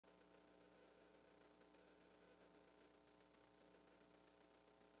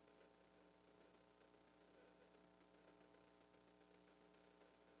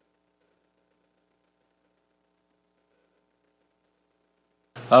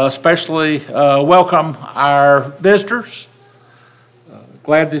especially welcome our visitors.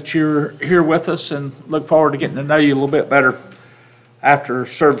 Glad that you're here with us and look forward to getting to know you a little bit better after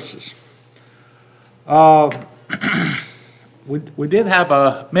services. We did have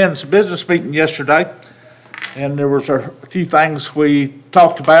a men's business meeting yesterday, and there was a few things we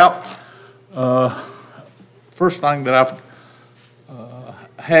talked about. First thing that I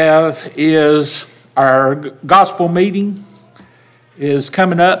have is our gospel meeting is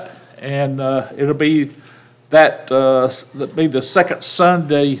coming up, and it'll be the second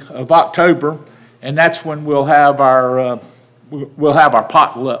Sunday of October, and that's when we'll have our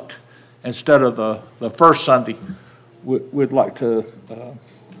potluck instead of the first Sunday. We'd like to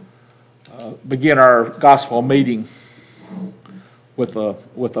begin our gospel meeting with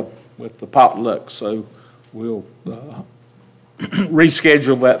the potluck, so we'll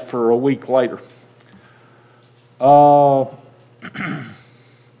reschedule that for a week later.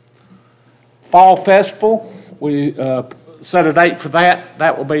 Fall Festival, we set a date for that.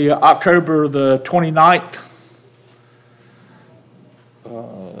 That will be October the 29th.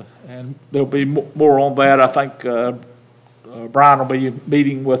 And there'll be more on that. I think Brian will be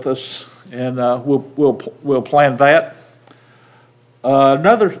meeting with us, and we'll plan that.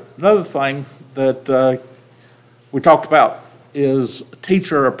 Another thing that we talked about is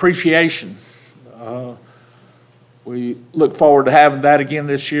teacher appreciation. We look forward to having that again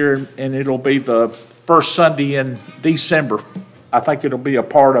this year, and it'll be the first Sunday in December. I think it'll be a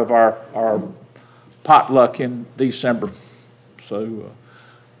part of our potluck in December. So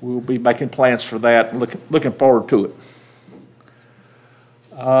we'll be making plans for that and looking forward to it.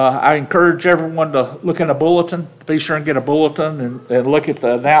 I encourage everyone to look in a bulletin. Be sure and get a bulletin and look at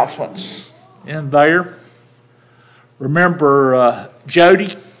the announcements in there. Remember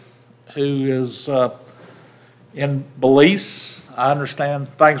Jody, who is in Belize. I understand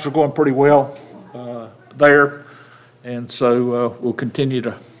things are going pretty well there, and so we'll continue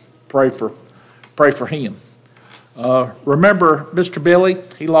to pray for him. Remember Mr. Billy,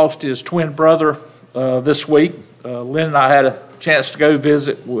 he lost his twin brother this week. Lynn and I had a chance to go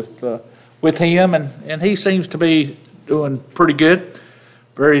visit with him, and he seems to be doing pretty good.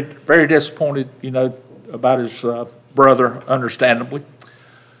 Very, very disappointed, about his brother, understandably.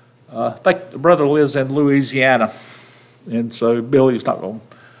 I think the brother lives in Louisiana, and so Billy's not going to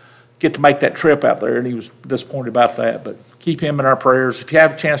get to make that trip out there, and he was disappointed about that. But keep him in our prayers. If you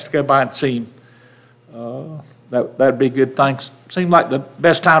have a chance to go by and see him, that'd be a good thing. Seemed like the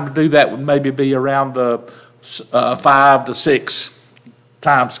best time to do that would maybe be around the 5 to 6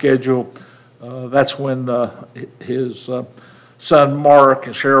 time schedule. That's when his son Mark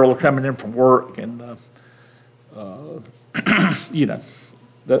and Cheryl are coming in from work, and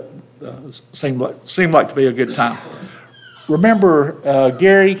that seemed like to be a good time. Remember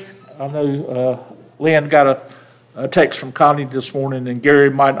Gary? I know Lynn got a text from Connie this morning, and Gary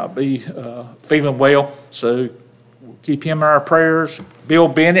might not be feeling well, so we'll keep him in our prayers. Bill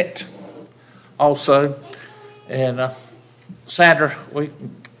Bennett also, and Sandra, we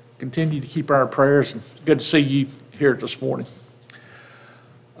continue to keep our prayers, and good to see you here this morning.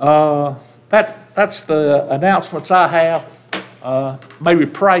 That's the announcements I have. May we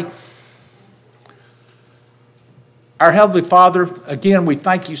pray. Our Heavenly Father, again, we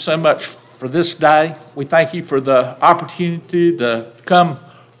thank you so much for this day. We thank you for the opportunity to come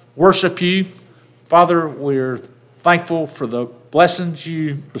worship you. Father, we're thankful for the blessings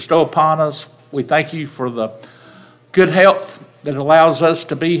you bestow upon us. We thank you for the good health that allows us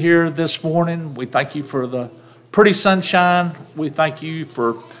to be here this morning. We thank you for the pretty sunshine. We thank you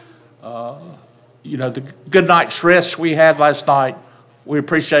for the good night's rest we had last night. We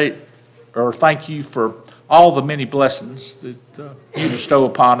appreciate or thank you for all the many blessings that you bestow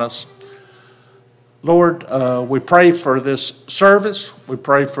upon us. Lord, we pray for this service. We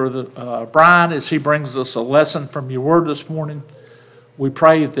pray for Brian as he brings us a lesson from your word this morning. We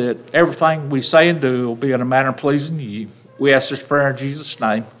pray that everything we say and do will be in a manner pleasing to you. We ask this prayer in Jesus'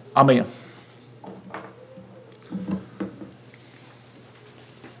 name. Amen.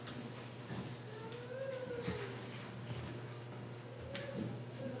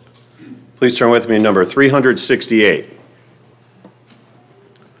 Please turn with me to number 368.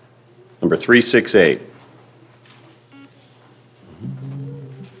 Number 368.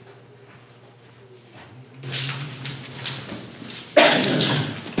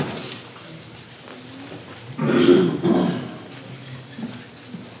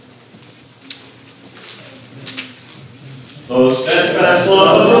 O steadfast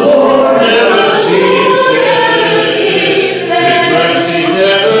love of the Lord never ceases. His mercy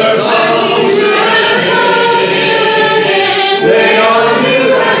never comes to an end. They are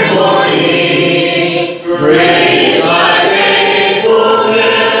new.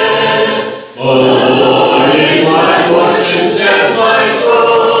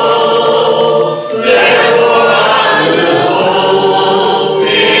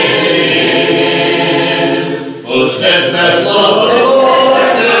 steadfast love of the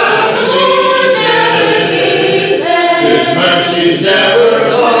Lord never ceases. His mercies never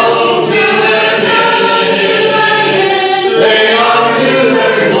come to an end. They are new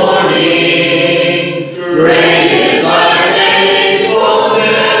every morning. Great is thy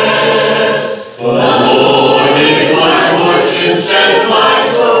faithfulness. The Lord is my portion, says my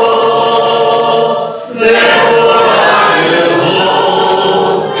soul. Therefore I will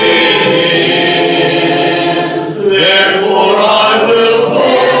hope in him. Therefore I will hope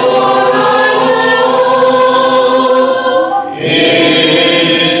in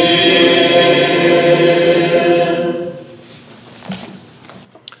him.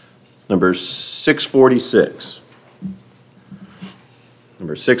 Number 646.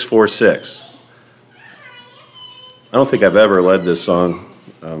 Number 646. I don't think I've ever led this song,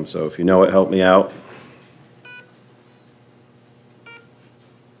 so if you know it, help me out.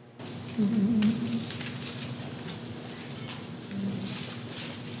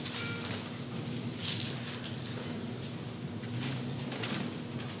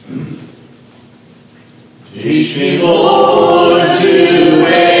 Teach me, Lord, to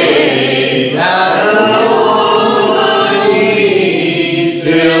wait on my knees,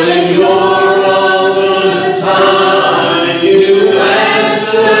 till in your own good time you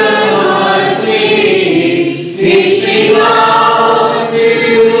answer my pleas. Teach me how to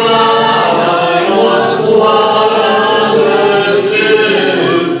lie on what others do,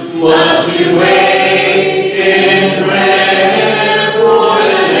 but to wait in prayer for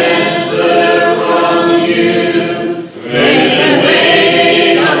an answer from you. They can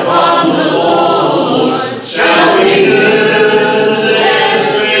wait upon the Lord, shall renew their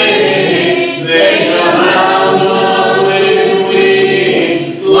strength. They shall mount up with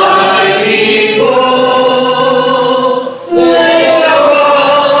wings like eagles. They shall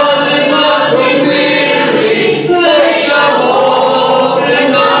run and not be weary. They shall walk and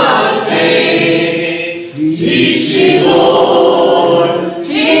not faint. Teach me, Lord,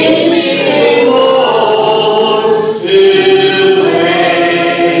 teach me, Lord, to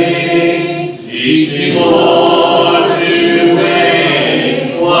wait. Teach me, Lord, to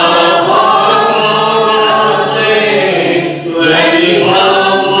wait while hearts are aflame. Let me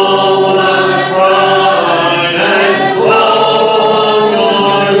humble my pride and call on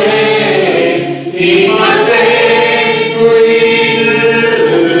your name. Keep my faith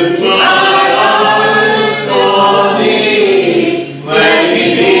renewed, my eyes on thee. Let me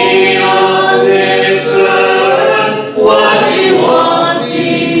be on this earth what you want me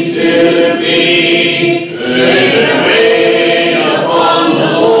to be. Sit and wait upon the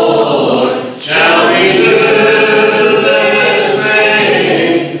Lord, shall renew their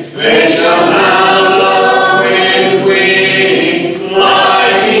strength. They shall mount up with wings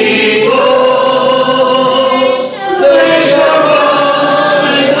like eagles. They shall run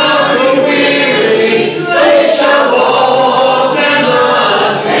and not be weary. They shall walk and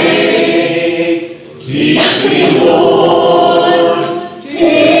not faint. Teach me, Lord,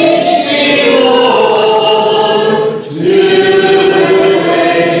 teach me, Lord, to wait.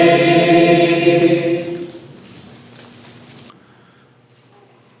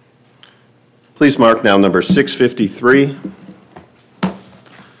 Please mark now number 653.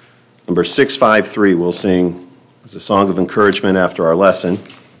 Number 653 we'll sing as a song of encouragement after our lesson.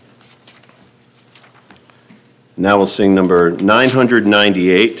 Now we'll sing number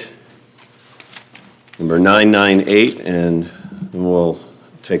 998, number 998, and then we'll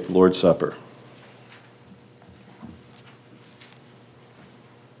take the Lord's Supper.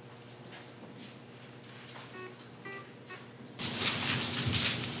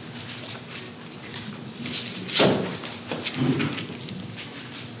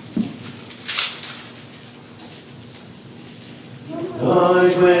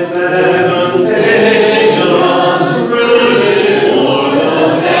 Like with heaven pagan, rooted o'er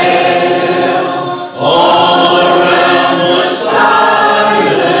the veil, all around was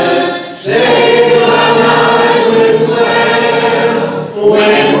silent, save the night with wail.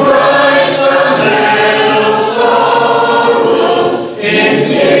 When Christ, the man of sorrows, in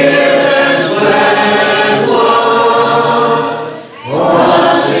tears and sweat blood,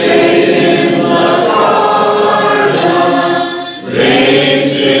 prostrate in the garden,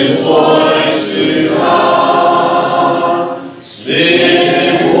 raised his voice to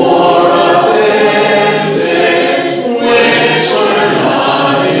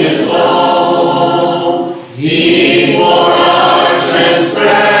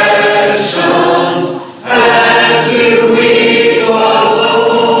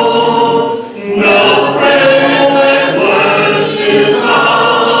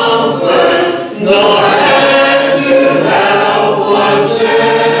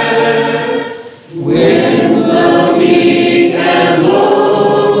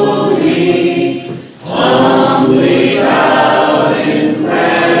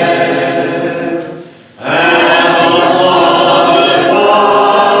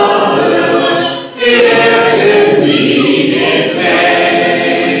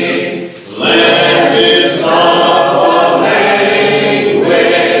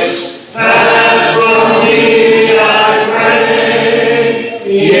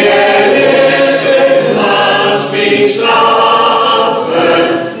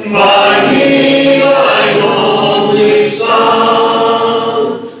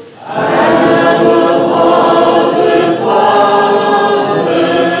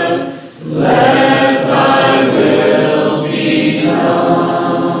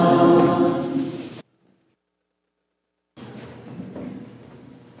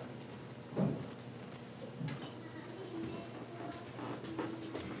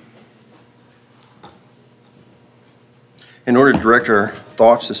In order to direct our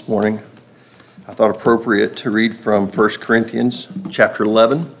thoughts this morning, I thought appropriate to read from 1 Corinthians chapter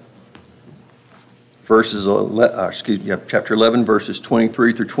 11, chapter 11, verses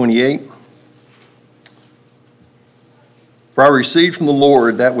 23 through 28. For I received from the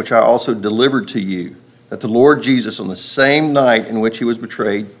Lord that which I also delivered to you, that the Lord Jesus, on the same night in which he was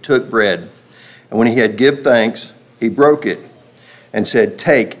betrayed, took bread. And when he had given thanks, he broke it and said,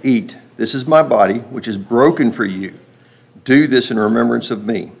 "Take, eat. This is my body, which is broken for you. Do this in remembrance of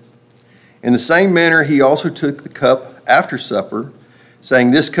me." In the same manner, he also took the cup after supper,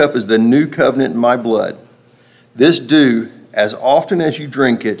 saying, "This cup is the new covenant in my blood. This do as often as you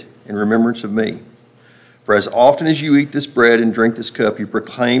drink it in remembrance of me. For as often as you eat this bread and drink this cup, you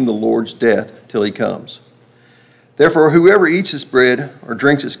proclaim the Lord's death till he comes. Therefore, whoever eats this bread or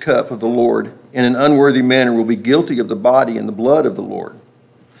drinks this cup of the Lord in an unworthy manner will be guilty of the body and the blood of the Lord.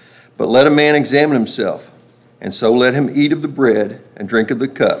 But let a man examine himself, and so let him eat of the bread and drink of the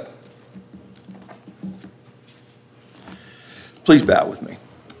cup." Please bow with me.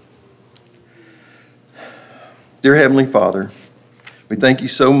 Dear Heavenly Father, we thank you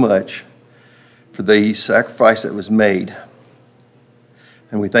so much for the sacrifice that was made.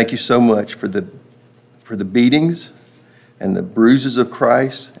 And we thank you so much for the beatings and the bruises of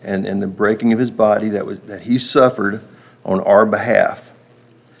Christ and the breaking of his body that he suffered on our behalf.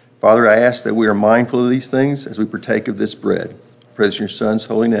 Father, I ask that we are mindful of these things as we partake of this bread. I pray this in your Son's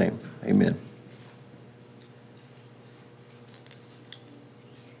holy name. Amen.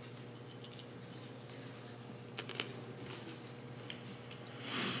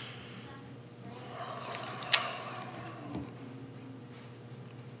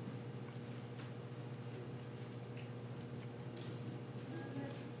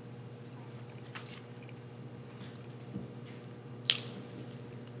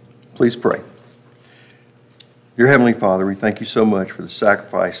 Please pray. Dear Heavenly Father, we thank you so much for the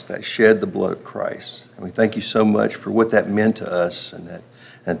sacrifice that shed the blood of Christ. And we thank you so much for what that meant to us, and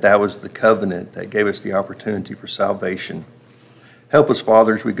that was the covenant that gave us the opportunity for salvation. Help us,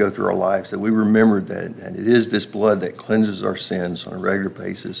 Father, as we go through our lives, that we remember that and it is this blood that cleanses our sins on a regular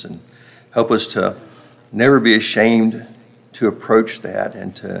basis. And help us to never be ashamed to approach that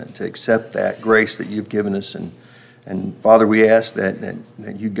and to accept that grace that you've given us. And Father, we ask that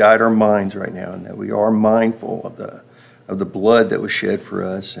you guide our minds right now, and that we are mindful of the blood that was shed for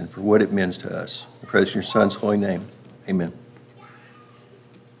us and for what it means to us. I pray this in your Son's holy name. Amen.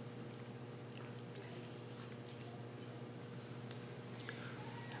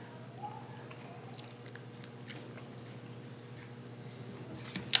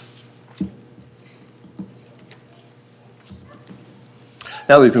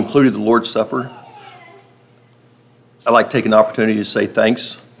 Now that we've concluded the Lord's Supper, I'd like to take an opportunity to say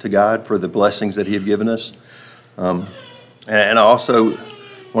thanks to God for the blessings that he has given us. And I also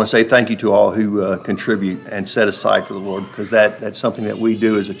want to say thank you to all who contribute and set aside for the Lord, because that's something that we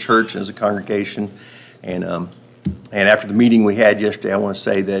do as a church and as a congregation. And after the meeting we had yesterday, I want to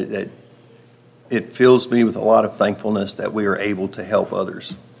say that it fills me with a lot of thankfulness that we are able to help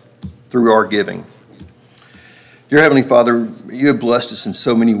others through our giving. Dear Heavenly Father, you have blessed us in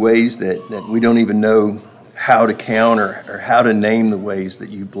so many ways that we don't even know how to count or how to name the ways that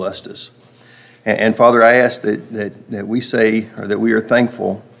you blessed us. And Father, I ask that we say, or that we are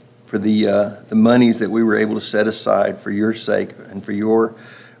thankful for the monies that we were able to set aside for your sake and for your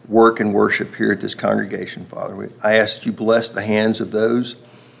work and worship here at this congregation, Father. I ask that you bless the hands of those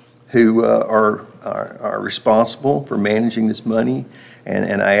who are responsible for managing this money,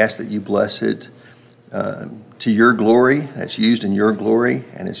 and I ask that you bless it to your glory, that's used in your glory,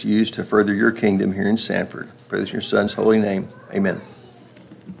 and it's used to further your kingdom here in Sanford. Pray this in your Son's holy name. Amen.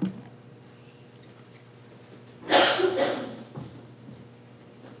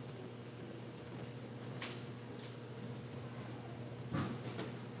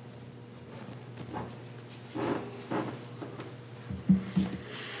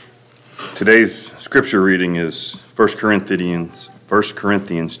 Today's scripture reading is 1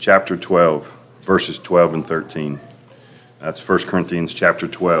 Corinthians chapter 12. Verses 12 and 13. That's 1 Corinthians chapter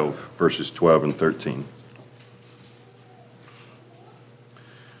 12, verses 12 and 13.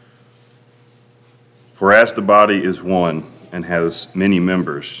 For as the body is one and has many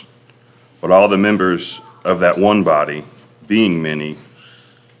members, but all the members of that one body, being many,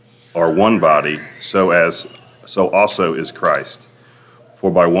 are one body, so also is Christ.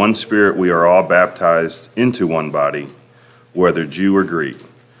 For by one Spirit we are all baptized into one body, whether Jew or Greek,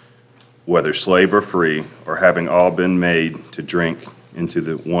 whether slave or free, or having all been made to drink into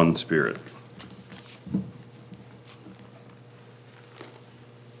the one Spirit.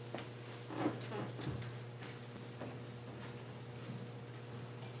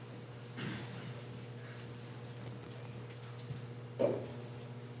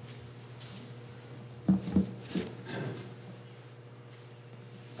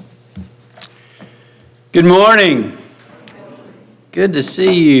 Good morning. Good to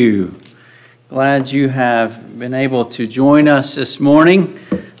see you. Glad you have been able to join us this morning.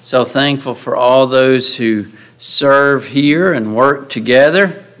 So thankful for all those who serve here and work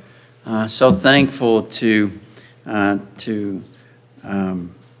together. So thankful to Mark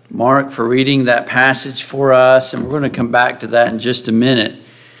for reading that passage for us, and we're going to come back to that in just a minute.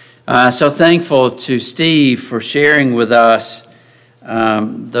 So thankful to Steve for sharing with us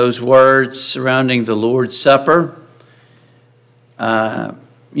those words surrounding the Lord's Supper.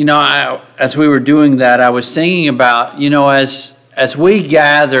 As we were doing that, I was thinking about, as we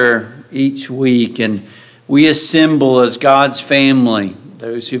gather each week and we assemble as God's family,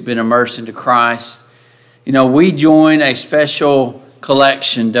 those who've been immersed into Christ, we join a special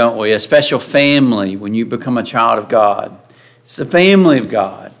collection, don't we? A special family when you become a child of God. It's the family of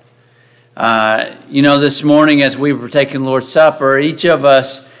God. This morning as we were taking Lord's Supper, each of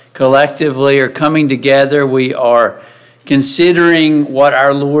us collectively are coming together. We are considering what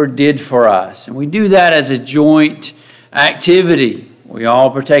our Lord did for us. And we do that as a joint activity. We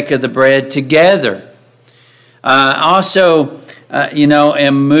all partake of the bread together. Also,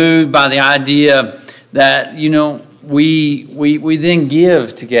 am moved by the idea that, we then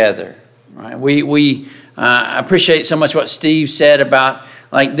give together. Right? We appreciate so much what Steve said about,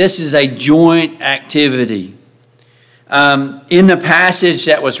 this is a joint activity. In the passage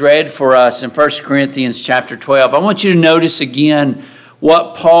that was read for us in 1 Corinthians chapter 12, I want you to notice again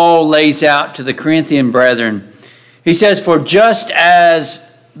what Paul lays out to the Corinthian brethren. He says, "For just as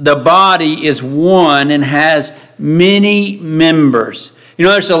the body is one and has many members."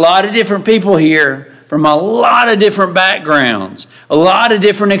 There's a lot of different people here from a lot of different backgrounds, a lot of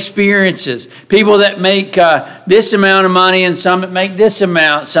different experiences. People that make this amount of money and some that make this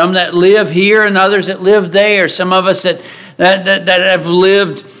amount. Some that live here and others that live there. Some of us that have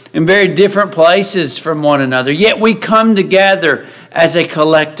lived in very different places from one another. Yet we come together as a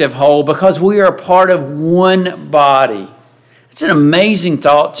collective whole because we are part of one body. It's an amazing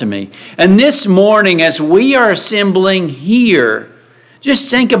thought to me. And this morning, as we are assembling here,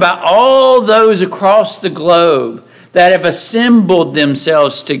 just think about all those across the globe that have assembled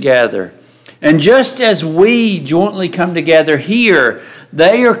themselves together. And just as we jointly come together here,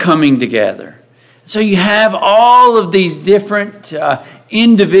 they are coming together. So you have all of these different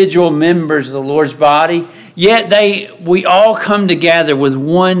individual members of the Lord's body, yet we all come together with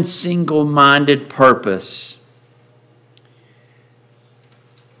one single-minded purpose.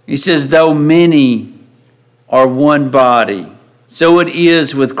 He says, though many are one body, so it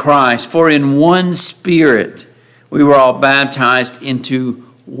is with Christ. For in one Spirit we were all baptized into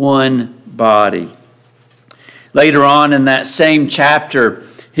one body. Later on in that same chapter,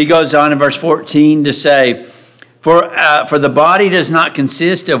 he goes on in verse 14 to say, For the body does not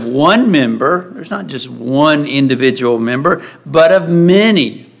consist of one member. There's not just one individual member, but of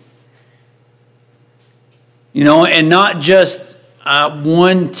many. And not just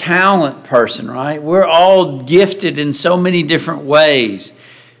one talent person, right? We're all gifted in so many different ways.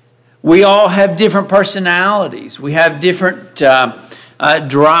 We all have different personalities. We have different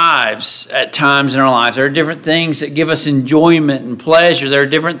drives at times in our lives. There are different things that give us enjoyment and pleasure. There are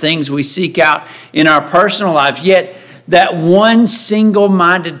different things we seek out in our personal lives. Yet that one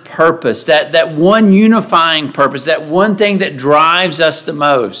single-minded purpose, that one unifying purpose, that one thing that drives us the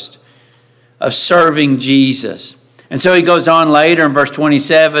most of serving Jesus. And so he goes on later in verse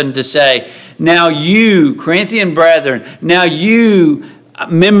 27 to say, now you, Corinthian brethren, now you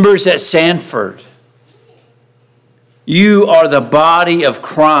members at Sanford, you are the body of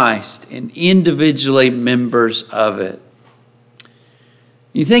Christ and individually members of it.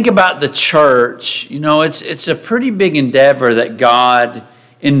 You think about the church, it's a pretty big endeavor that God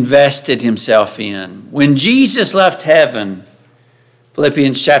invested himself in. When Jesus left heaven,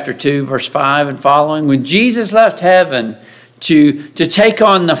 Philippians chapter 2, verse 5 and following, when Jesus left heaven to take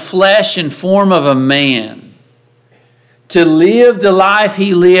on the flesh and form of a man, to live the life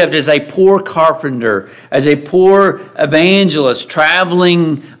he lived as a poor carpenter, as a poor evangelist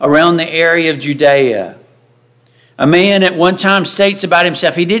traveling around the area of Judea. A man at one time states about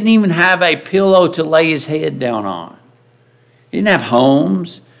himself, he didn't even have a pillow to lay his head down on. He didn't have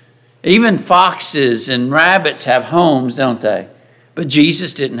homes. Even foxes and rabbits have homes, don't they? But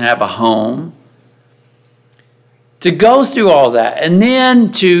Jesus didn't have a home. To go through all that and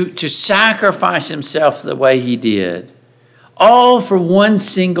then to sacrifice himself the way he did, all for one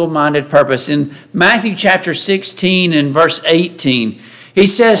single-minded purpose. In Matthew chapter 16 and verse 18, he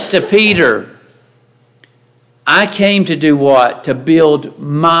says to Peter, I came to do what? To build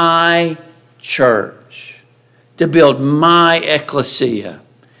my church, to build my ecclesia.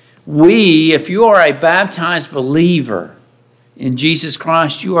 if you are a baptized believer in Jesus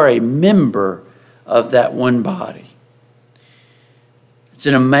Christ, you are a member of that one body. It's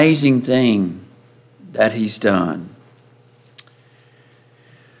an amazing thing that he's done.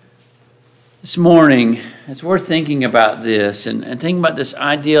 This morning, as we're thinking about this and thinking about this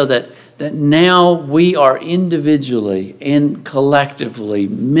idea that now we are individually and collectively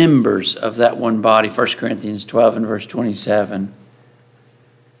members of that one body, 1 Corinthians 12 and verse 27.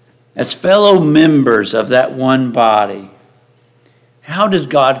 As fellow members of that one body, how does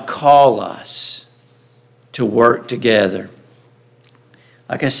God call us to work together?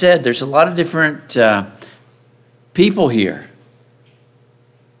 Like I said, there's a lot of different people here.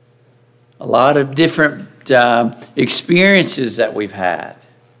 A lot of different experiences that we've had.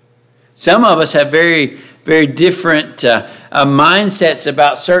 Some of us have very, very different mindsets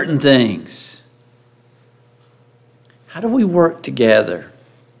about certain things. How do we work together?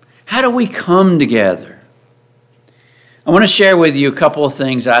 How do we come together? I want to share with you a couple of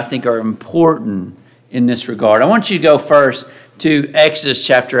things that I think are important in this regard. I want you to go first to Exodus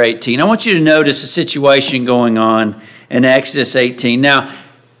chapter 18. I want you to notice a situation going on in Exodus 18. Now,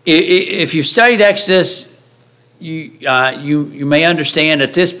 if you've studied Exodus, you may understand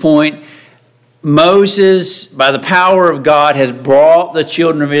at this point, Moses, by the power of God, has brought the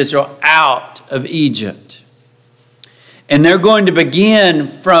children of Israel out of Egypt. And they're going to begin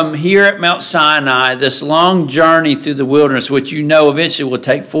from here at Mount Sinai, this long journey through the wilderness, which you know eventually will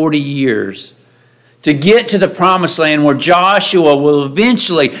take 40 years, to get to the promised land where Joshua will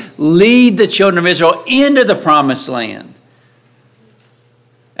eventually lead the children of Israel into the promised land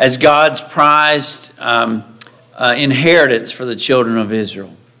as God's prized inheritance for the children of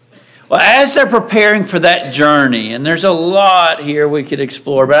Israel. Well, as they're preparing for that journey, and there's a lot here we could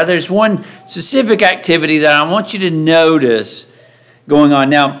explore, but there's one specific activity that I want you to notice going on.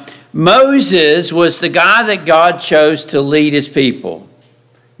 Now, Moses was the guy that God chose to lead his people.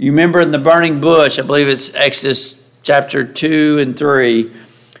 You remember in the burning bush, I believe it's Exodus chapter 2 and 3,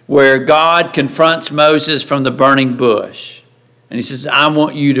 where God confronts Moses from the burning bush. And he says, I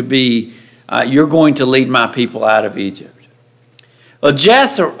want you to be, you're going to lead my people out of Egypt. Well,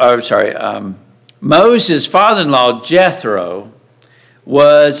 Moses' father-in-law, Jethro,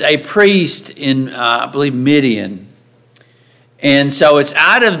 was a priest in, I believe, Midian. And so it's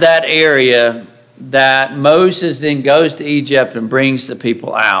out of that area that Moses then goes to Egypt and brings the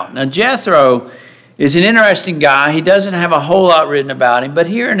people out. Now, Jethro is an interesting guy. He doesn't have a whole lot written about him, but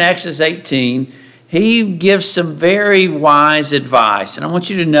here in Exodus 18, he gives some very wise advice. And I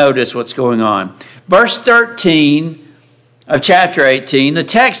want you to notice what's going on. Verse 13 of chapter 18, the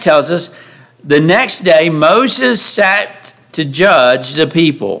text tells us, the next day Moses sat to judge the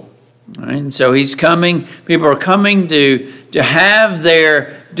people. Right? And so he's coming, people are coming to have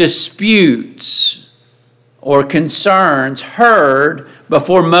their disputes or concerns heard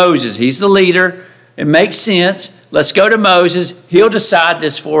before Moses. He's the leader. It makes sense. Let's go to Moses. He'll decide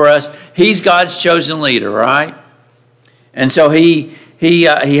this for us. He's God's chosen leader, right? And so he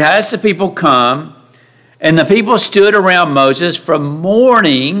has the people come, and the people stood around Moses from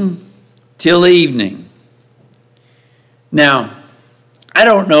morning till evening. Now, I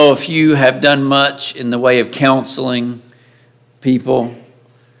don't know if you have done much in the way of counseling people,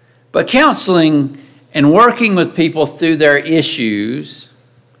 but counseling and working with people through their issues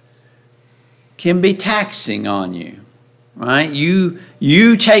can be taxing on you, right?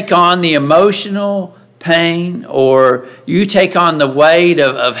 You take on the emotional pain, or you take on the weight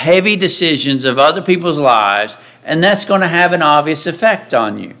of heavy decisions of other people's lives, and that's going to have an obvious effect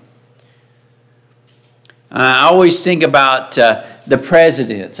on you. I always think about the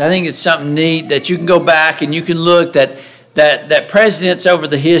presidents. I think it's something neat that you can go back and you can look that presidents over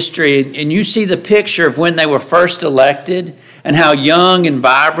the history, and you see the picture of when they were first elected and how young and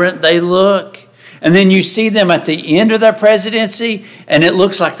vibrant they look. And then you see them at the end of their presidency, and it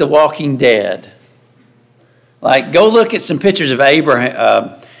looks like the Walking Dead. Like, go look at some pictures of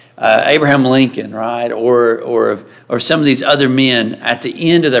Abraham Lincoln, right? Or some of these other men at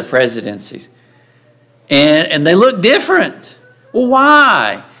the end of their presidencies. And they look different. Well,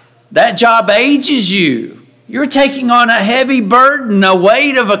 why? That job ages you. You're taking on a heavy burden, a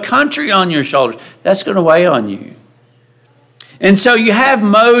weight of a country on your shoulders. That's going to weigh on you. And so you have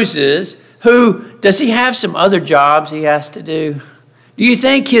Moses, who, does he have some other jobs he has to do? Do you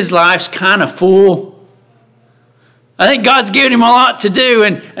think his life's kind of full? I think God's given him a lot to do,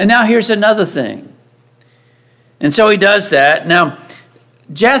 and now here's another thing. And so he does that. Now,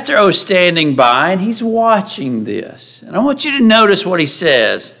 Jethro is standing by, and he's watching this. And I want you to notice what he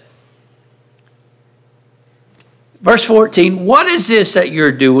says. Verse 14, what is this that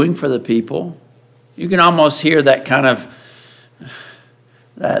you're doing for the people? You can almost hear that kind of,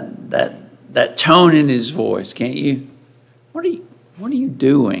 that tone in his voice, can't you? What are you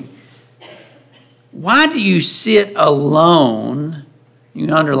doing? Why do you sit alone? You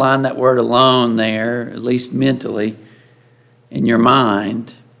can underline that word alone there, at least mentally, in your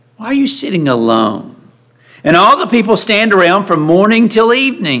mind. Why are you sitting alone? And all the people stand around from morning till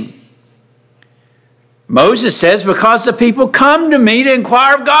evening. Moses says, because the people come to me to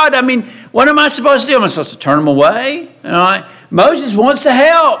inquire of God. I mean, what am I supposed to do? Am I supposed to turn them away? Moses wants to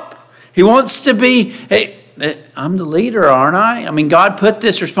help. He wants to be, hey, I'm the leader, aren't I? I mean, God put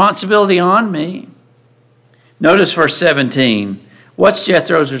this responsibility on me. Notice verse 17. What's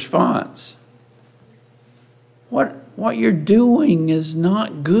Jethro's response? What you're doing is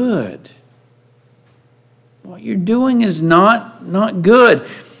not good. What you're doing is not good.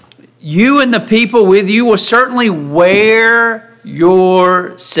 You and the people with you will certainly wear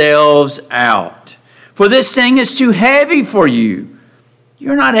yourselves out. For this thing is too heavy for you.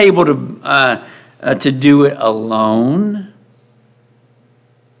 You're not able to do it alone.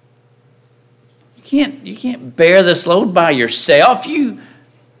 You can't bear this load by yourself.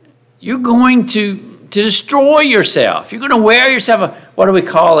 You're going to destroy yourself. You're going to wear yourself, what do we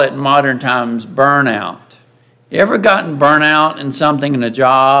call it in modern times? Burnout. You ever gotten burnout in something, in a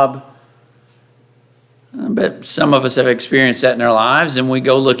job? I bet some of us have experienced that in our lives, and we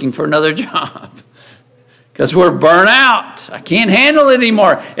go looking for another job because we're burnt out. I can't handle it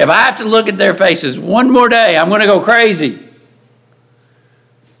anymore. If I have to look at their faces one more day, I'm going to go crazy.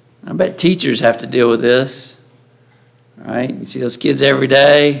 I bet teachers have to deal with this, right? You see those kids every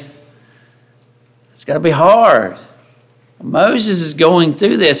day. It's got to be hard. Moses is going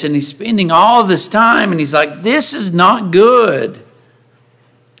through this, and he's spending all this time, and he's like, this is not good.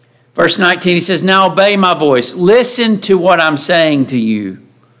 Verse 19, he says, now obey my voice. Listen to what I'm saying to you.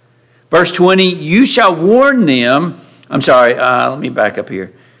 Verse 20, you shall warn them. I'm sorry, let me back up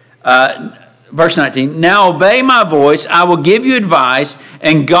here. Verse 19, now obey my voice. I will give you advice,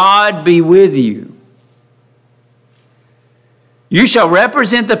 and God be with you. You shall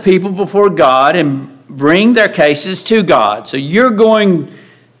represent the people before God and bring their cases to God. So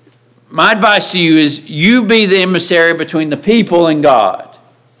my advice to you is you be the emissary between the people and God.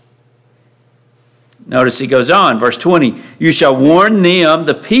 Notice he goes on, verse 20, you shall warn them,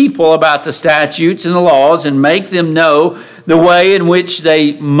 the people, about the statutes and the laws and make them know the way in which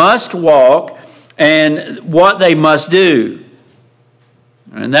they must walk and what they must do.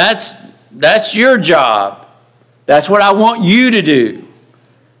 And that's your job. That's what I want you to do,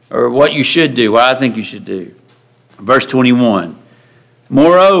 or what you should do, what I think you should do. Verse 21,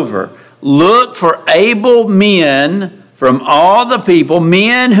 moreover, look for able men from all the people,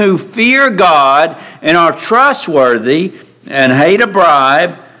 men who fear God and are trustworthy and hate a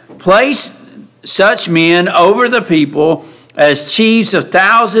bribe. Place such men over the people as chiefs of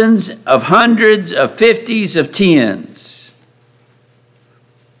thousands, of hundreds, of fifties, of tens.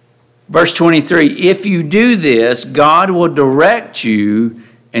 Verse 23, if you do this, God will direct you,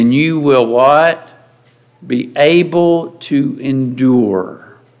 and you will what? Be able to endure.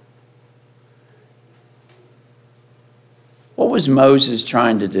 What was Moses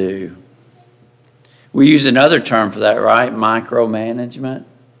trying to do? We use another term for that, right? Micromanagement.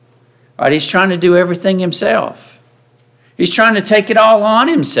 Right? He's trying to do everything himself. He's trying to take it all on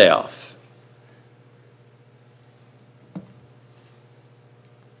himself.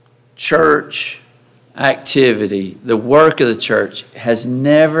 Church activity, the work of the church, has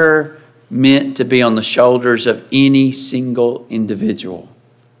never meant to be on the shoulders of any single individual.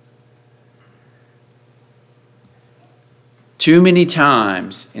 Too many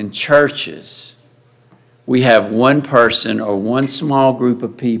times in churches, we have one person or one small group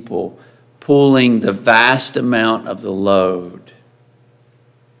of people pulling the vast amount of the load.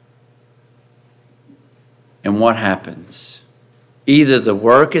 And what happens? Either the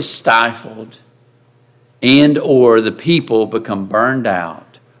work is stifled and or the people become burned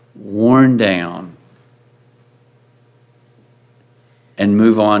out, worn down, and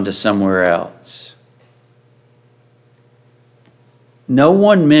move on to somewhere else. No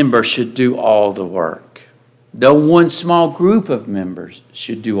one member should do all the work. No one small group of members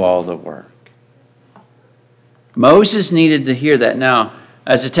should do all the work. Moses needed to hear that. Now,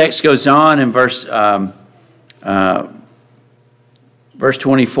 as the text goes on in verse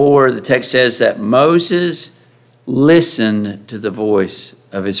 24, the text says that Moses listened to the voice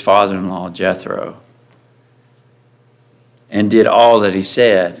of his father-in-law, Jethro, and did all that he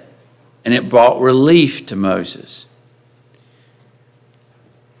said. And it brought relief to Moses.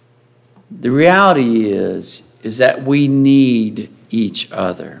 The reality is that we need each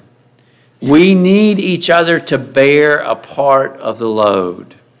other. We need each other to bear a part of the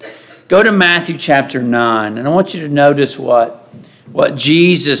load. Go to Matthew chapter 9, and I want you to notice what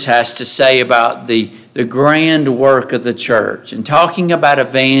Jesus has to say about the grand work of the church. And talking about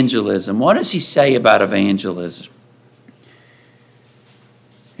evangelism, what does he say about evangelism?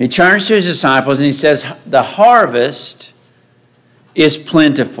 He turns to his disciples and he says, the harvest is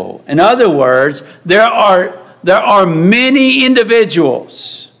plentiful. In other words, there are many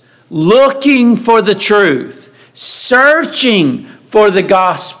individuals looking for the truth, searching for the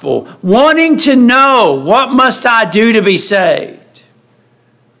gospel, wanting to know, what must I do to be saved?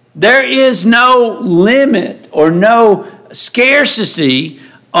 There is no limit or no scarcity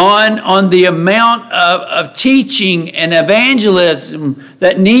on the amount of teaching and evangelism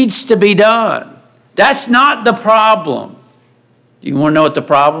that needs to be done. That's not the problem. Do you want to know what the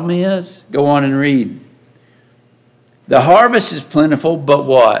problem is? Go on and read. The harvest is plentiful, but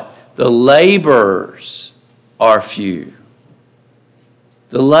what? The laborers are few.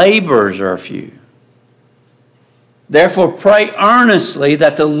 The laborers are few. Therefore, pray earnestly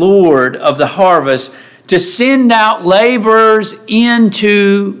that the Lord of the harvest to send out laborers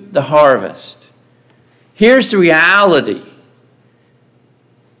into the harvest. Here's the reality.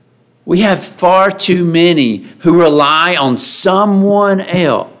 We have far too many who rely on someone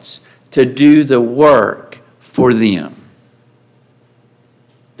else to do the work for them.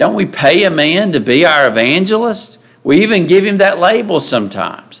 Don't we pay a man to be our evangelist? We even give him that label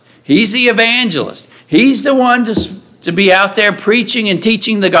sometimes. He's the evangelist. He's the one to be out there preaching and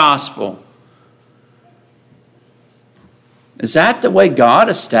teaching the gospel. Is that the way God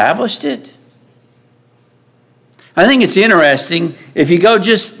established it? I think it's interesting if you go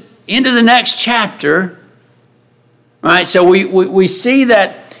just into the next chapter. Right, so we see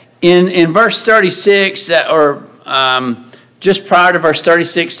that in verse 36, just prior to verse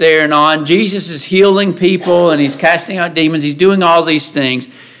 36 there and on, Jesus is healing people and he's casting out demons. He's doing all these things.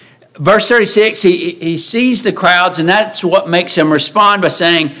 Verse 36, he sees the crowds, and that's what makes him respond by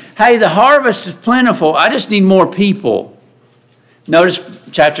saying, hey, the harvest is plentiful. I just need more people. Notice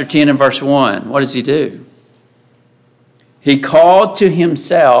chapter 10 and verse 1. What does he do? He called to him his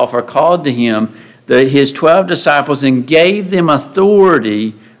 12 disciples and gave them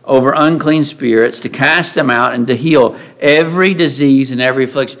authority over unclean spirits to cast them out and to heal every disease and every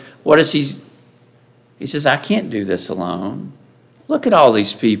affliction. What does he? He says, I can't do this alone. Look at all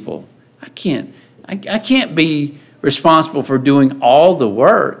these people. I can't be responsible for doing all the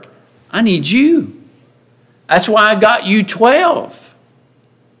work. I need you. That's why I got you 12.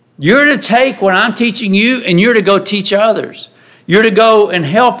 You're to take what I'm teaching you and you're to go teach others. You're to go and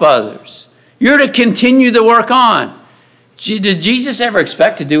help others. You're to continue the work on. Did Jesus ever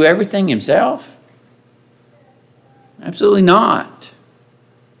expect to do everything himself? Absolutely not.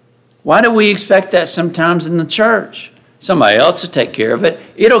 Why do we expect that sometimes in the church? Somebody else will take care of it.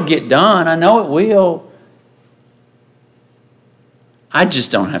 It'll get done. I know it will. I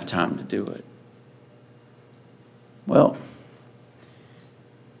just don't have time to do it. Well,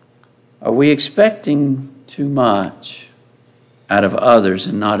 are we expecting too much out of others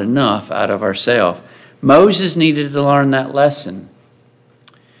and not enough out of ourselves? Moses needed to learn that lesson.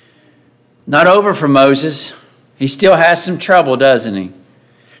 Not over for Moses. He still has some trouble, doesn't he?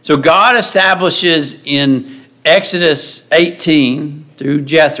 So God establishes in Exodus 18 through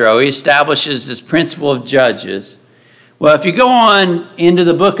Jethro, he establishes this principle of judges. Well, if you go on into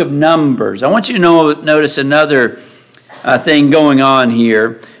the book of Numbers, I want you to notice another thing going on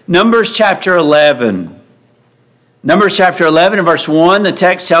here. Numbers chapter 11. Numbers chapter 11 and verse 1, the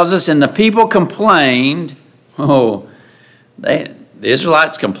text tells us, and the people complained. The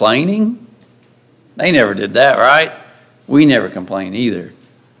Israelites complaining? They never did that, right? We never complain either.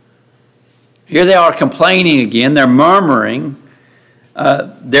 Here they are complaining again. They're murmuring.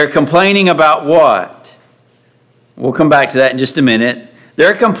 They're complaining about what? We'll come back to that in just a minute.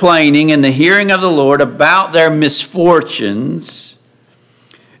 They're complaining in the hearing of the Lord about their misfortunes.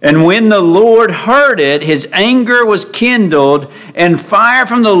 And when the Lord heard it, his anger was kindled, and fire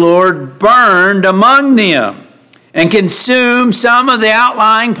from the Lord burned among them and consumed some of the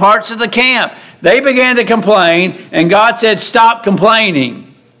outlying parts of the camp. They began to complain, and God said, stop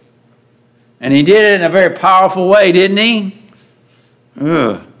complaining. And he did it in a very powerful way, didn't he?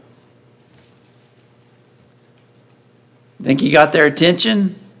 Ugh. Think he got their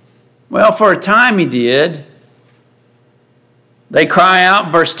attention? Well, for a time he did. They cry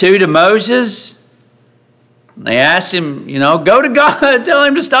out, verse 2, to Moses. They ask him, go to God, tell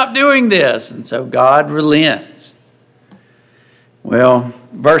him to stop doing this. And so God relents. Well,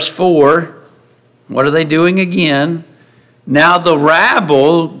 verse 4, what are they doing again? Now the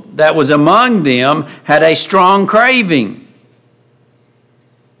rabble that was among them had a strong craving.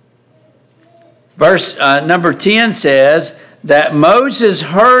 Verse number 10 says that Moses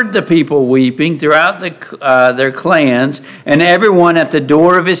heard the people weeping throughout their clans and everyone at the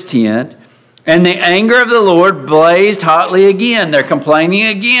door of his tent. And the anger of the Lord blazed hotly again. They're complaining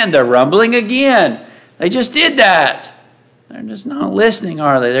again. They're rumbling again. They just did that. They're just not listening,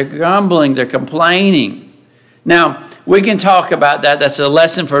 are they? They're grumbling. They're complaining. Now, we can talk about that. That's a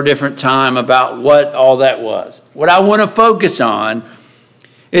lesson for a different time about what all that was. What I want to focus on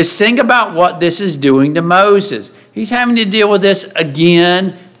is think about what this is doing to Moses. He's having to deal with this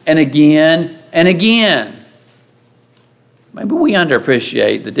again and again and again. Maybe we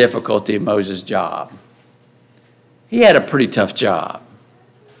underappreciate the difficulty of Moses' job. He had a pretty tough job.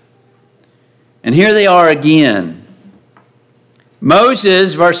 And here they are again.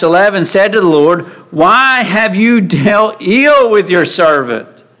 Moses, verse 11, said to the Lord, "Why have you dealt ill with your servant?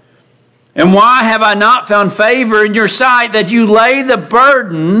 And why have I not found favor in your sight that you lay the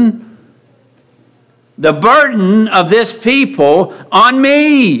burden of this people on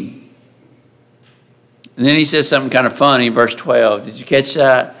me?" And then he says something kind of funny, verse 12. Did you catch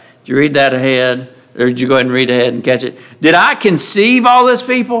that? Did you read that ahead? Or did you go ahead and read ahead and catch it? Did I conceive all this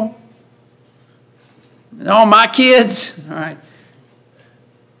people? And all my kids? All right.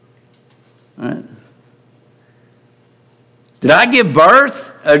 All right. Did I give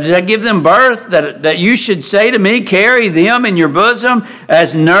birth? Or did I give them birth that you should say to me, carry them in your bosom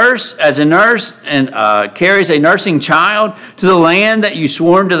as a nurse and carries a nursing child to the land that you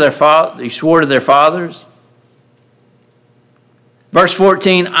swore to their fathers? Verse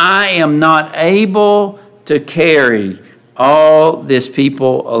 14, I am not able to carry all this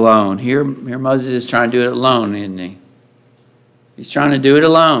people alone. Here Moses is trying to do it alone, isn't he? He's trying to do it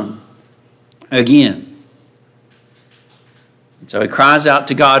alone. Again. So he cries out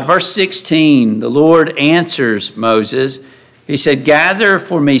to God. Verse 16, the Lord answers Moses. He said, "Gather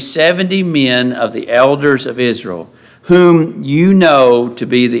for me 70 men of the elders of Israel, whom you know to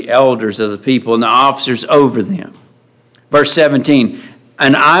be the elders of the people and the officers over them." Verse 17,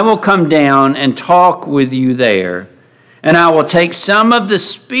 "And I will come down and talk with you there, and I will take some of the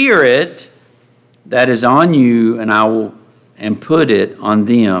Spirit that is on you, and put it on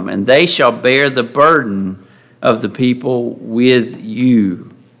them, and they shall bear the burden of the people with you,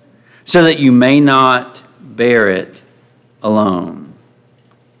 so that you may not bear it alone."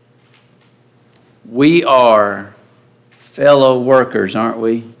 We are fellow workers, aren't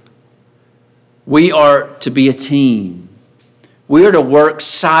we? We are to be a team. We are to work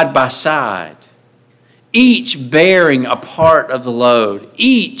side by side, each bearing a part of the load,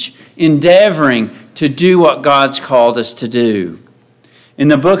 each endeavoring to do what God's called us to do. In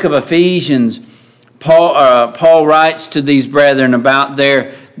the book of Ephesians, Paul writes to these brethren about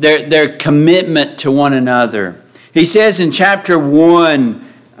their commitment to one another. He says in chapter 1,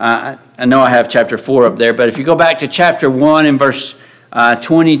 I know I have chapter 4 up there, but if you go back to chapter 1 in verse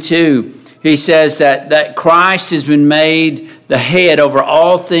 22, he says that Christ has been made the head over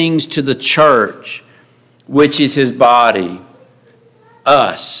all things to the church, which is his body,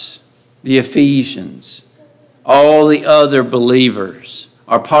 us, the Ephesians, all the other believers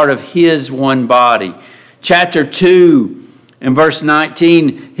are part of his one body. Chapter 2 in verse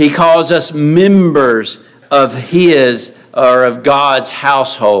 19, he calls us members of his or of God's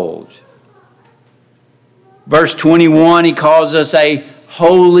household. Verse 21, he calls us a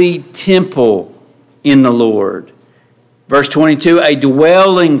holy temple in the Lord. Verse 22, a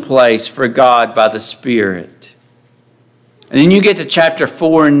dwelling place for God by the Spirit. And then you get to chapter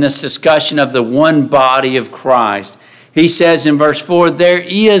 4 in this discussion of the one body of Christ. He says in verse 4, there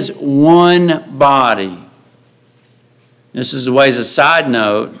is one body. This is as a side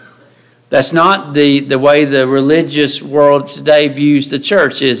note. That's not the way the religious world today views the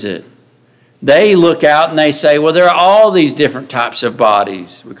church, is it? They look out and they say, well, there are all these different types of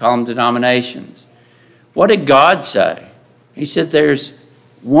bodies. We call them denominations. What did God say? He said there's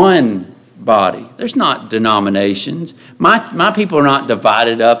one body. There's not denominations. My people are not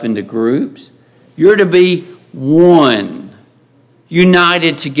divided up into groups. You're to be one,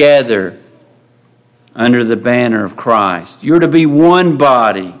 united together under the banner of Christ. You're to be one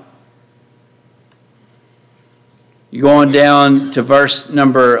body. You go on down to verse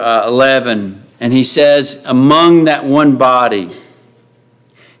number 11, and he says, among that one body,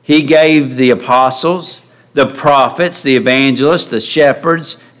 he gave the apostles, the prophets, the evangelists, the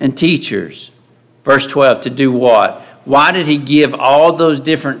shepherds, and teachers. Verse 12, to do what? Why did he give all those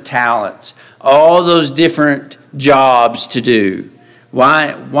different talents, all those different jobs to do?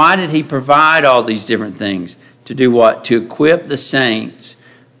 Why did he provide all these different things? To do what? To equip the saints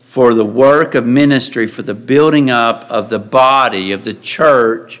for the work of ministry, for the building up of the body of the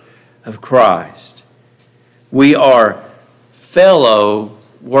church of Christ. We are fellow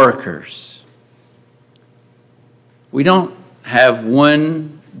workers. We don't have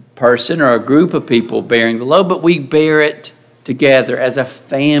one person or a group of people bearing the load, but we bear it together as a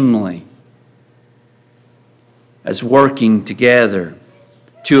family, as working together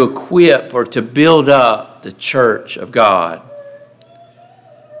to equip or to build up the church of God.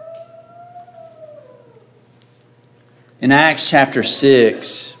 In Acts chapter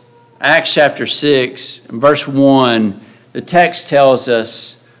 6, in verse 1, the text tells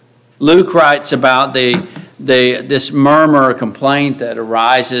us, Luke writes about this murmur or complaint that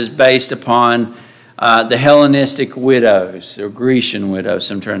arises based upon the Hellenistic widows, or Grecian widows,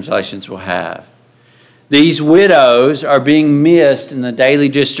 some translations will have. These widows are being missed in the daily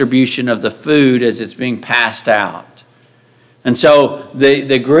distribution of the food as it's being passed out. And so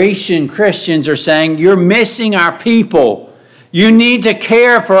the Grecian Christians are saying, you're missing our people. You need to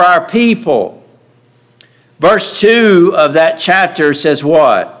care for our people. Verse 2 of that chapter says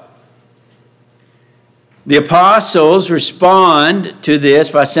what? The apostles respond to this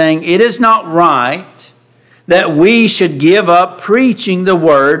by saying, it is not right that we should give up preaching the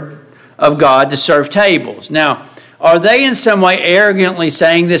word of God to serve tables. Now, are they in some way arrogantly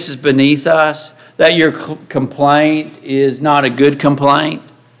saying this is beneath us? That your complaint is not a good complaint?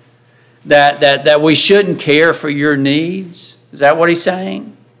 That we shouldn't care for your needs? Is that what he's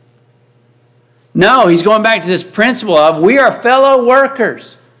saying? No, he's going back to this principle of we are fellow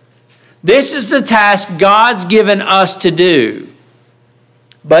workers. This is the task God's given us to do.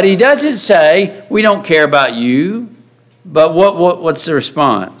 But he doesn't say we don't care about you. But what's the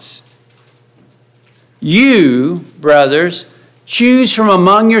response? You, brothers, choose from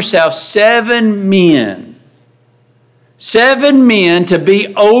among yourselves 7 men. 7 men to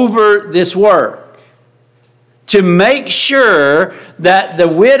be over this work. To make sure that the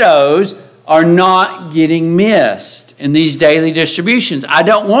widows are not getting missed in these daily distributions. I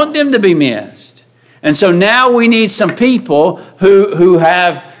don't want them to be missed. And so now we need some people who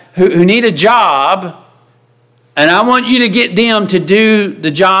need a job. And I want you to get them to do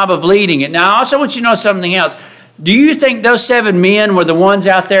the job of leading it. Now, I also want you to know something else. Do you think those 7 men were the ones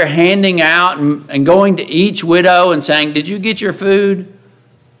out there handing out and going to each widow and saying, did you get your food?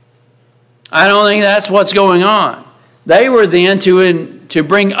 I don't think that's what's going on. They were then to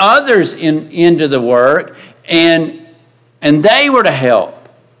bring others into the work, and they were to help.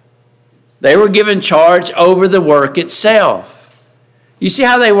 They were given charge over the work itself. You see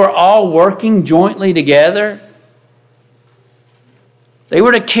how they were all working jointly together? They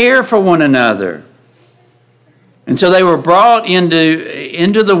were to care for one another. And so they were brought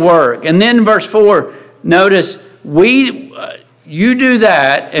into the work. And then verse 4, notice, you do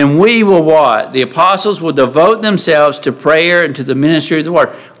that, and we will what? The apostles will devote themselves to prayer and to the ministry of the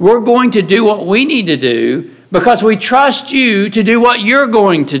word. We're going to do what we need to do because we trust you to do what you're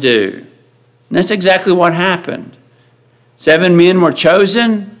going to do. And that's exactly what happened. 7 men were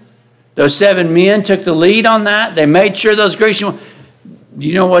chosen. Those 7 men took the lead on that. They made sure those Grecian... Do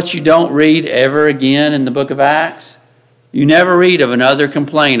you know what you don't read ever again in the book of Acts? You never read of another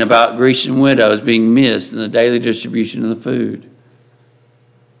complaint about Grecian widows being missed in the daily distribution of the food.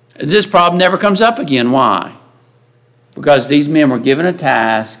 This problem never comes up again. Why? Because these men were given a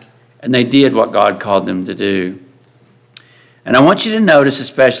task and they did what God called them to do. And I want you to notice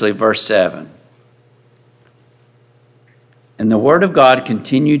especially verse 7. And the word of God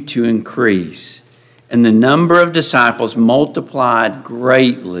continued to increase, and the number of disciples multiplied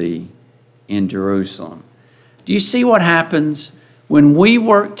greatly in Jerusalem. Do you see what happens when we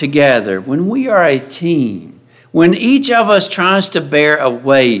work together, when we are a team, when each of us tries to bear a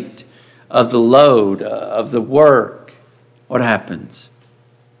weight of the load of the work? What happens?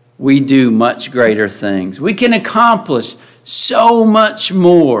 We do much greater things. We can accomplish so much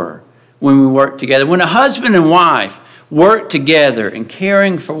more when we work together. When a husband and wife work together and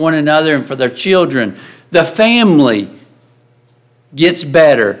caring for one another and for their children, the family gets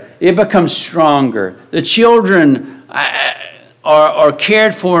better. It becomes stronger. The children are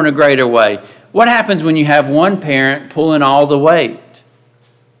cared for in a greater way. What happens when you have one parent pulling all the weight?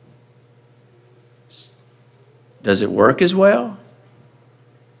 Does it work as well?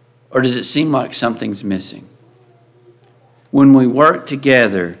 Or does it seem like something's missing? When we work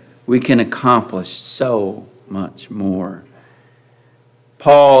together, we can accomplish so much more.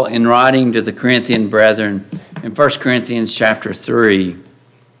 Paul, in writing to the Corinthian brethren, in 1 Corinthians chapter 3,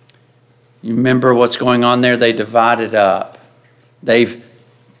 you remember what's going on there? They divided up. They've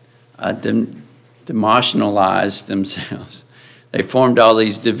demotionalized themselves. They formed all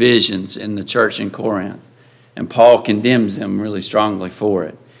these divisions in the church in Corinth. And Paul condemns them really strongly for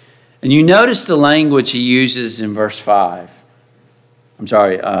it. And you notice the language he uses in verse 5.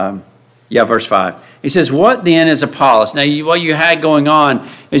 Verse 5. He says, what then is Apollos? Now, what you had going on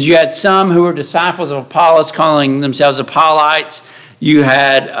is you had some who were disciples of Apollos calling themselves Apollites. You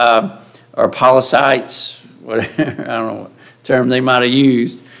had, or Apollosites, whatever, I don't know what term they might have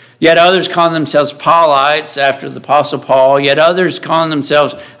used. You had others calling themselves Paulites after the Apostle Paul. You had others calling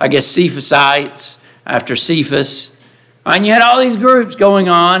themselves, Cephasites after Cephas. And you had all these groups going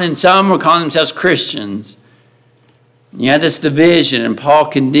on, and some were calling themselves Christians. You had this division, and Paul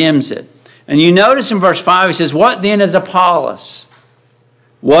condemns it. And you notice in verse 5, he says, what then is Apollos?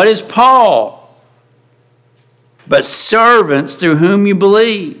 What is Paul? But servants through whom you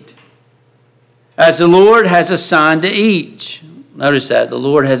believed, as the Lord has assigned to each. Notice that. The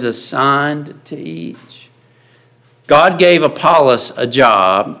Lord has assigned to each. God gave Apollos a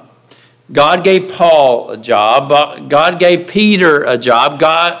job. God gave Paul a job. God gave Peter a job.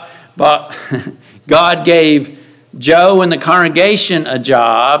 God gave Joe and the congregation a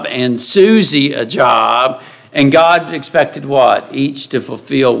job, and Susie a job, and God expected what? Each to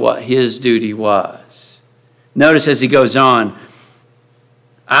fulfill what his duty was. Notice as he goes on,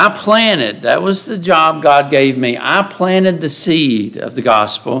 I planted, that was the job God gave me. I planted the seed of the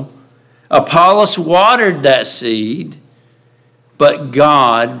gospel. Apollos watered that seed, but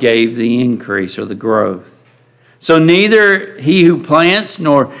God gave the increase or the growth. So neither he who plants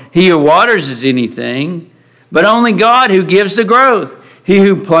nor he who waters is anything, but only God who gives the growth. He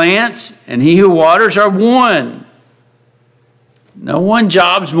who plants and he who waters are one. No one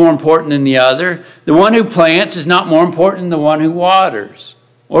job is more important than the other. The one who plants is not more important than the one who waters,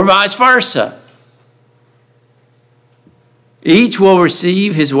 or vice versa. Each will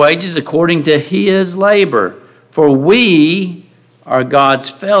receive his wages according to his labor. For we are God's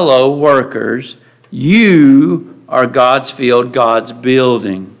fellow workers. You are God's field, God's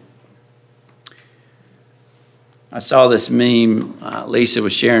building. I saw this meme. Lisa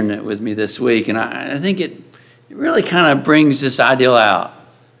was sharing it with me this week, and I think it really kind of brings this ideal out.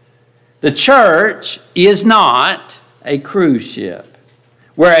 The church is not a cruise ship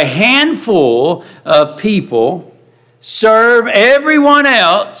where a handful of people serve everyone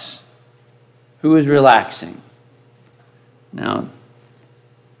else who is relaxing. Now, I'm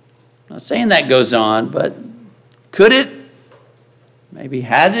not saying that goes on, but could it? Maybe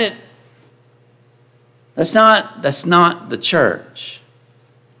has it? That's not the church.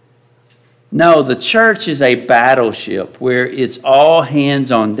 No, the church is a battleship where it's all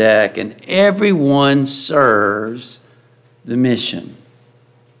hands on deck and everyone serves the mission.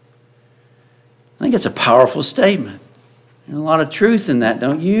 I think it's a powerful statement. There's a lot of truth in that,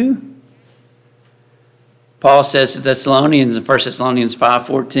 don't you? Paul says to Thessalonians in 1 Thessalonians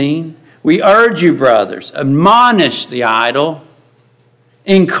 5:14, we urge you, brothers, admonish the idle,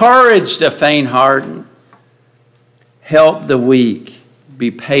 encourage the faint-hearted, help the weak,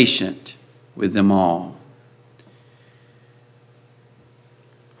 be patient with them all.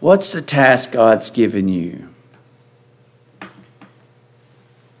 What's the task God's given you?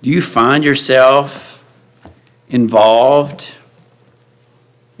 Do you find yourself involved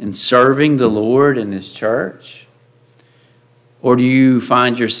in serving the Lord and His church? Or do you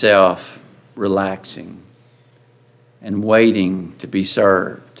find yourself relaxing and waiting to be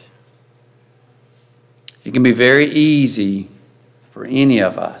served? It can be very easy for any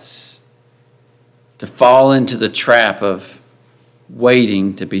of us to fall into the trap of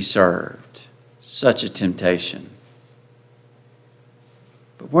waiting to be served. Such a temptation.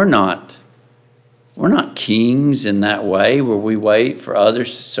 But we're not kings in that way where we wait for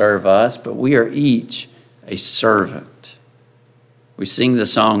others to serve us, but we are each a servant. We sing the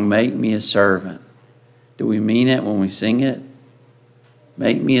song, "Make me a servant." Do we mean it when we sing it?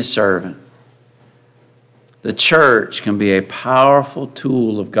 Make me a servant. The church can be a powerful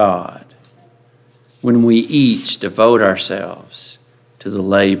tool of God when we each devote ourselves to the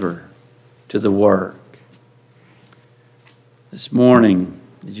labor, to the work. This morning,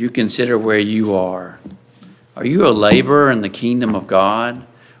 as you consider where you are you a laborer in the kingdom of God?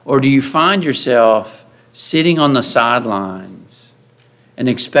 Or do you find yourself sitting on the sidelines and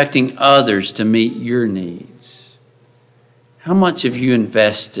expecting others to meet your needs? How much have you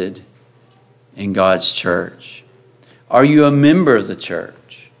invested in God's church? Are you a member of the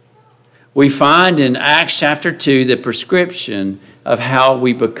church? We find in Acts chapter 2 the prescription of how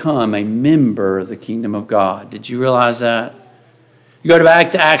we become a member of the kingdom of God. Did you realize that? You go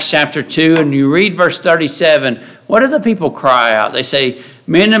back to Acts chapter 2 and you read verse 37. what do the people cry out? They say,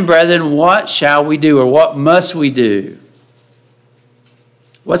 men and brethren, what shall we do, or what must we do?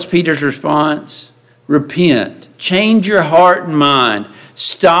 What's Peter's response? Repent. Change your heart and mind.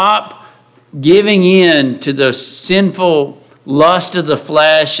 Stop giving in to the sinful lust of the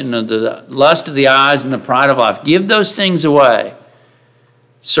flesh and the lust of the eyes and the pride of life. Give those things away.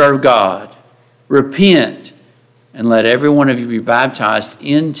 Serve God. Repent. And let every one of you be baptized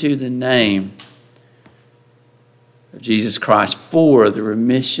into the name of Jesus Christ for the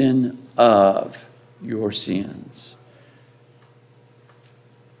remission of your sins.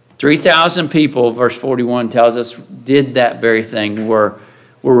 3,000 people, verse 41 tells us, did that very thing, were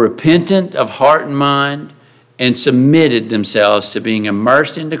repentant of heart and mind and submitted themselves to being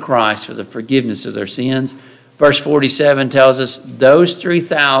immersed into Christ for the forgiveness of their sins. Verse 47 tells us those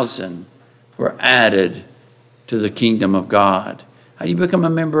 3,000 were added to the kingdom of God. How do you become a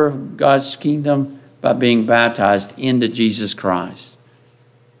member of God's kingdom? By being baptized into Jesus Christ.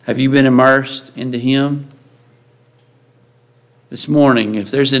 Have you been immersed into Him? This morning, if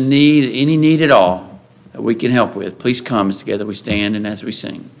there's a need, any need at all that we can help with, please come as together we stand and as we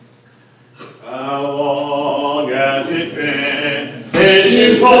sing. How long has it been since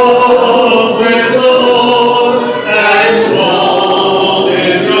you walked with the Lord and called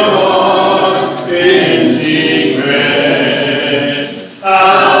in your heart in secret?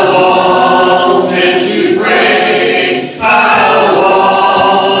 How long since you prayed? How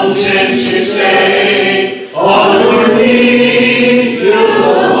long since you sang on your knees till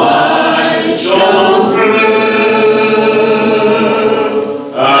the light shone through?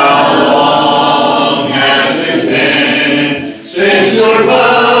 How long has it been since your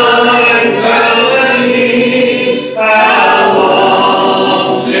mind fell at ease? How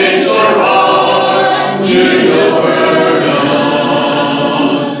long since your heart knew your burden?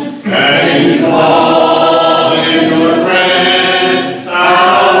 And you called in your friend?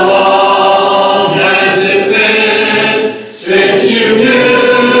 How long has it been since you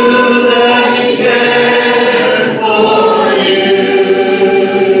knew that He cared for you?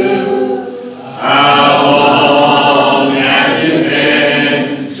 How long has it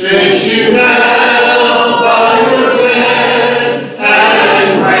been since you knelt by your bed and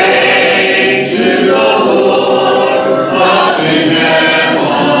prayed to the Lord up in heaven?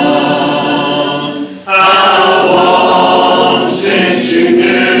 How long since you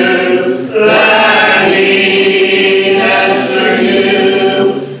knew that He'd answer you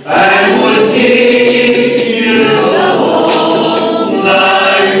and would keep you the whole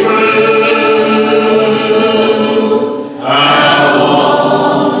night through? How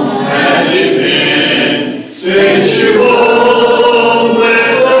long has it been since you woke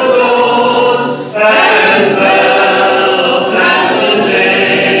with the dawn and felt that the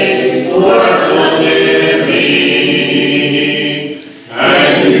days were living?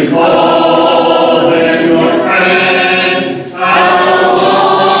 And you called in your friend? How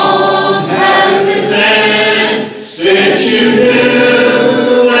long has it been since you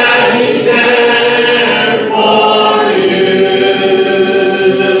knew that He cared for you?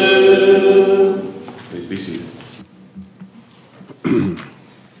 Please be seated.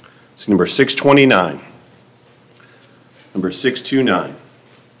 It's number 629. Number 629.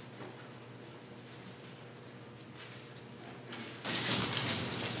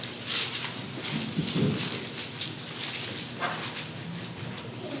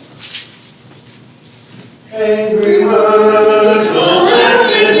 Angry words all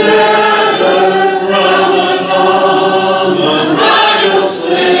lifted together from the tongue of idle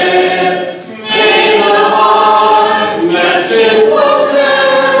slip, made the heart's merciful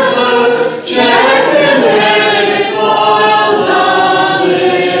center, checked in its soil of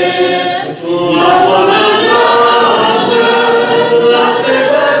it. Love one another, blessed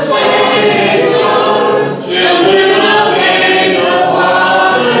the Savior, children of Jacob,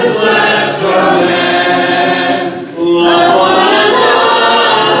 fathers less from men. Love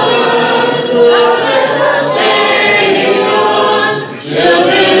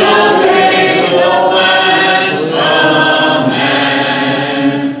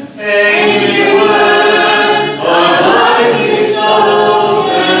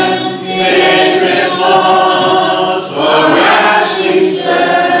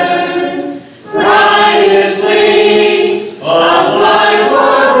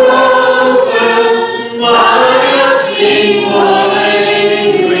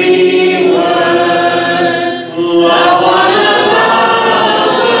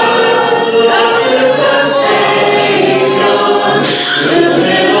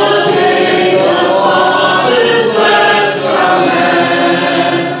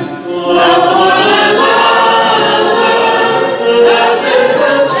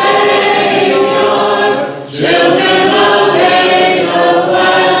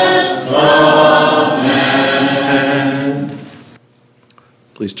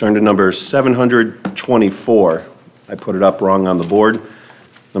turn to number 724. I put it up wrong on the board.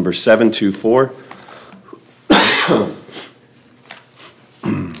 Number 724.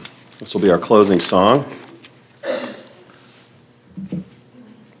 This will be our closing song. And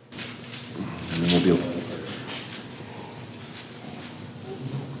then we'll be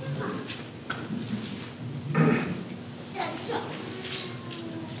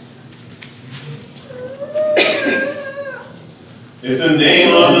If the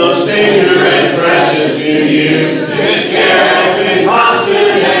name of the Savior is precious to you, if His care has been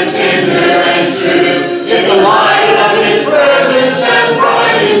constant and tender and true, if the light of His presence has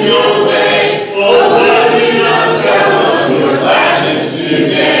brightened your way, oh, will you not tell of your gladness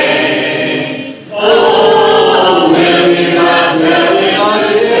today? Oh, will you not tell Him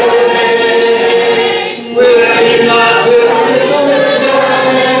today? Will you not tell Him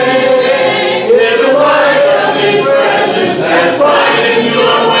today? If the light of His presence has brightened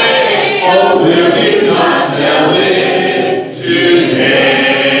your way, oh, will you not tell it today?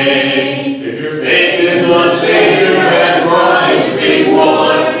 If your faith in the Savior has brought its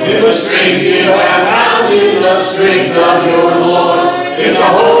reward, if the strength you have found in the strength of your Lord, if the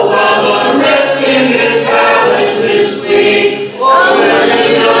hope of the rest in His palace is sweet, oh, will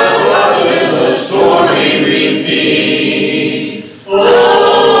you not brother the story repeat?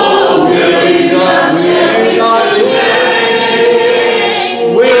 Oh, will you not tell it today?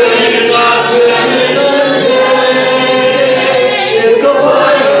 Will you not tell it today? If the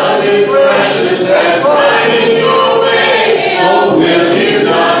light of His presence has brightened your way, oh, will you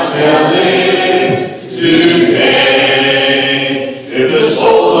not tell it today? If the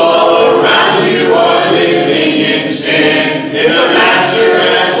souls all around you are living in sin, if the Master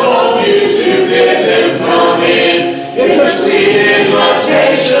has told you to bid them come in, if the sweet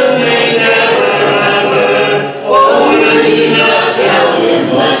invitation they never have heard, oh, will you not tell them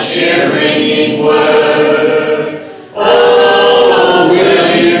a cheering word? Oh, will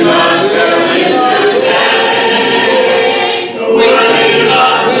you not tell them today? Will you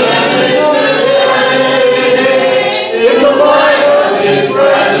not tell them today? If the light of His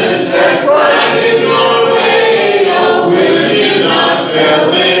presence has brightened your way, oh, will you not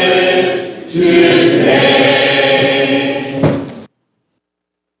tell it today?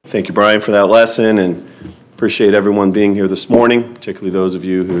 Thank you, Brian, for that lesson, and appreciate everyone being here this morning, particularly those of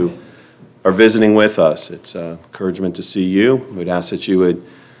you who are visiting with us. It's an encouragement to see you. We'd ask that you would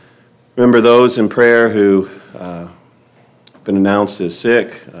remember those in prayer who have been announced as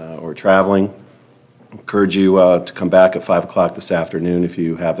sick or traveling. Encourage you to come back at 5 o'clock this afternoon if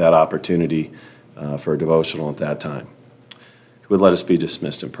you have that opportunity for a devotional at that time. If you would let us be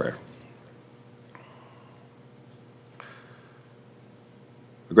dismissed in prayer.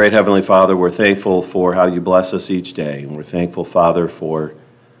 Great Heavenly Father, we're thankful for how you bless us each day, and we're thankful, Father, for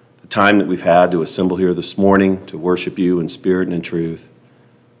the time that we've had to assemble here this morning to worship you in spirit and in truth.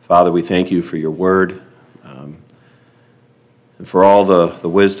 Father, we thank you for your word and for all the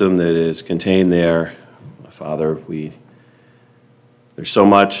wisdom that is contained there. Father, there's so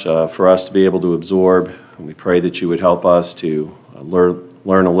much for us to be able to absorb, and we pray that you would help us to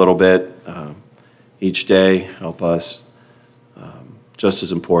learn a little bit each day. Help us, just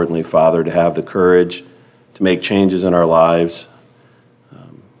as importantly, Father, to have the courage to make changes in our lives.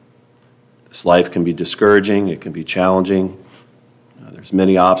 This life can be discouraging. It can be challenging. There's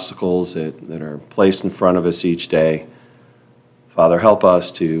many obstacles that are placed in front of us each day. Father, help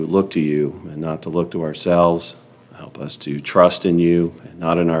us to look to you and not to look to ourselves. Help us to trust in you and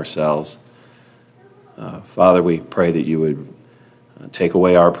not in ourselves. Father, we pray that you would take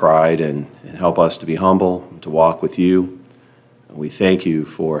away our pride and help us to be humble, and to walk with you. We thank you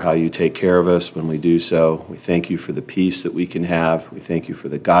for how you take care of us when we do so. We thank you for the peace that we can have. We thank you for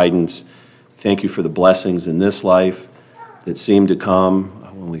the guidance. Thank you for the blessings in this life that seem to come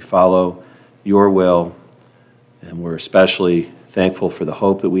when we follow your will. And we're especially thankful for the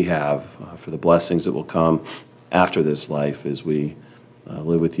hope that we have, for the blessings that will come after this life as we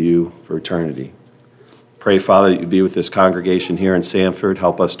live with you for eternity. Pray, Father, that you be with this congregation here in Sanford.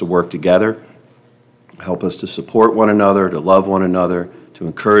 Help us to work together. Help us to support one another, to love one another, to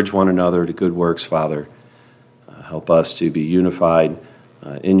encourage one another to good works, Father. Help us to be unified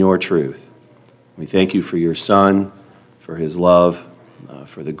in your truth. We thank you for your Son, for his love,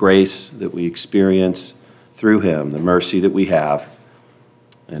 for the grace that we experience through him, the mercy that we have.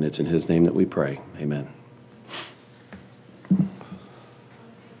 And it's in his name that we pray. Amen.